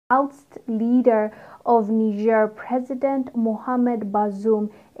Ousted leader of Niger, President Mohamed Bazoum,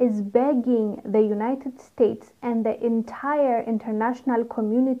 is begging the United States and the entire international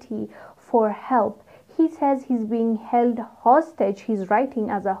community for help. He says he's being held hostage, he's writing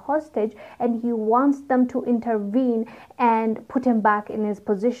as a hostage, and he wants them to intervene and put him back in his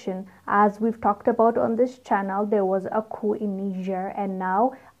position. As we've talked about on this channel, there was a coup in Niger, and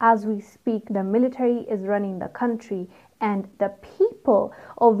now, as we speak, the military is running the country, and the people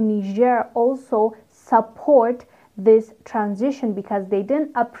of Niger also support this transition because they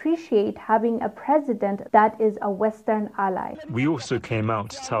didn't appreciate having a president that is a Western ally. We also came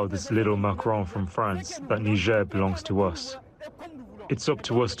out to tell this little Macron from France that Niger belongs to us. It's up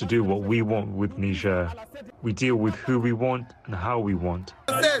to us to do what we want with Niger. We deal with who we want and how we want.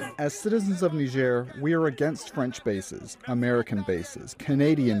 As citizens of Niger, we are against French bases, American bases,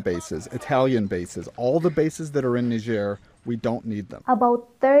 Canadian bases, Italian bases. All the bases that are in Niger, we don't need them. About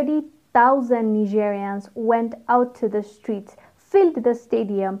 30,000 Nigerians went out to the streets, filled the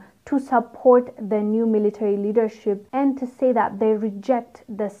stadium to support the new military leadership and to say that they reject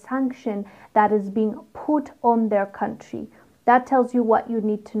the sanction that is being put on their country. That tells you what you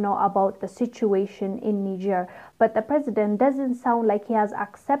need to know about the situation in Niger. But the president doesn't sound like he has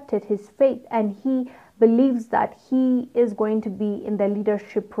accepted his fate, and he believes that he is going to be in the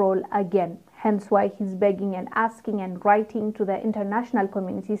leadership role again. Hence why he's begging and asking and writing to the international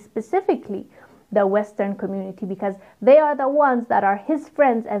community, specifically the Western community, because they are the ones that are his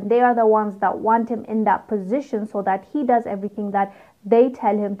friends and they are the ones that want him in that position so that he does everything that they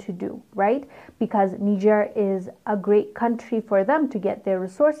tell him to do, right? Because Niger is a great country for them to get their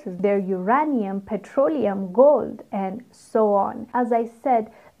resources, their uranium, petroleum, gold, and so on. As I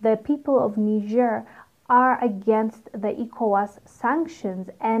said, the people of Niger are against the ECOWAS sanctions,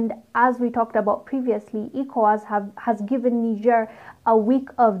 and as we talked about previously, ECOWAS has given Niger a week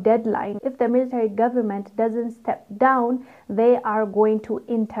of deadline. If the military government doesn't step down, they are going to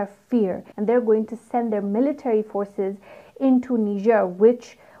interfere and they're going to send their military forces into Niger,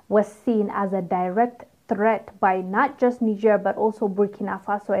 which was seen as a direct threat by not just Niger but also Burkina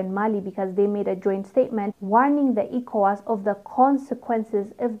Faso and Mali, because they made a joint statement warning the ECOWAS of the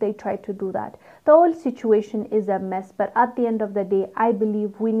consequences if they try to do that. The whole situation is a mess, but at the end of the day, I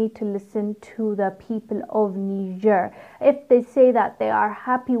believe we need to listen to the people of Niger. If they say that they are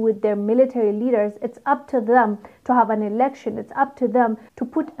happy with their military leaders, it's up to them to have an election. It's up to them to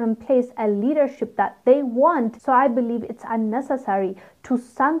put in place a leadership that they want. So I believe it's unnecessary to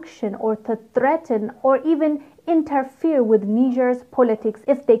sanction or to threaten or even interfere with Niger's politics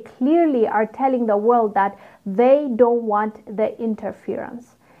if they clearly are telling the world that they don't want the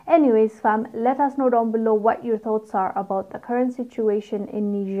interference. Anyways, fam, let us know down below what your thoughts are about the current situation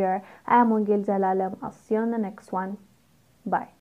in Niger. I am Wangel Zalalem. I'll see you on the next one. Bye.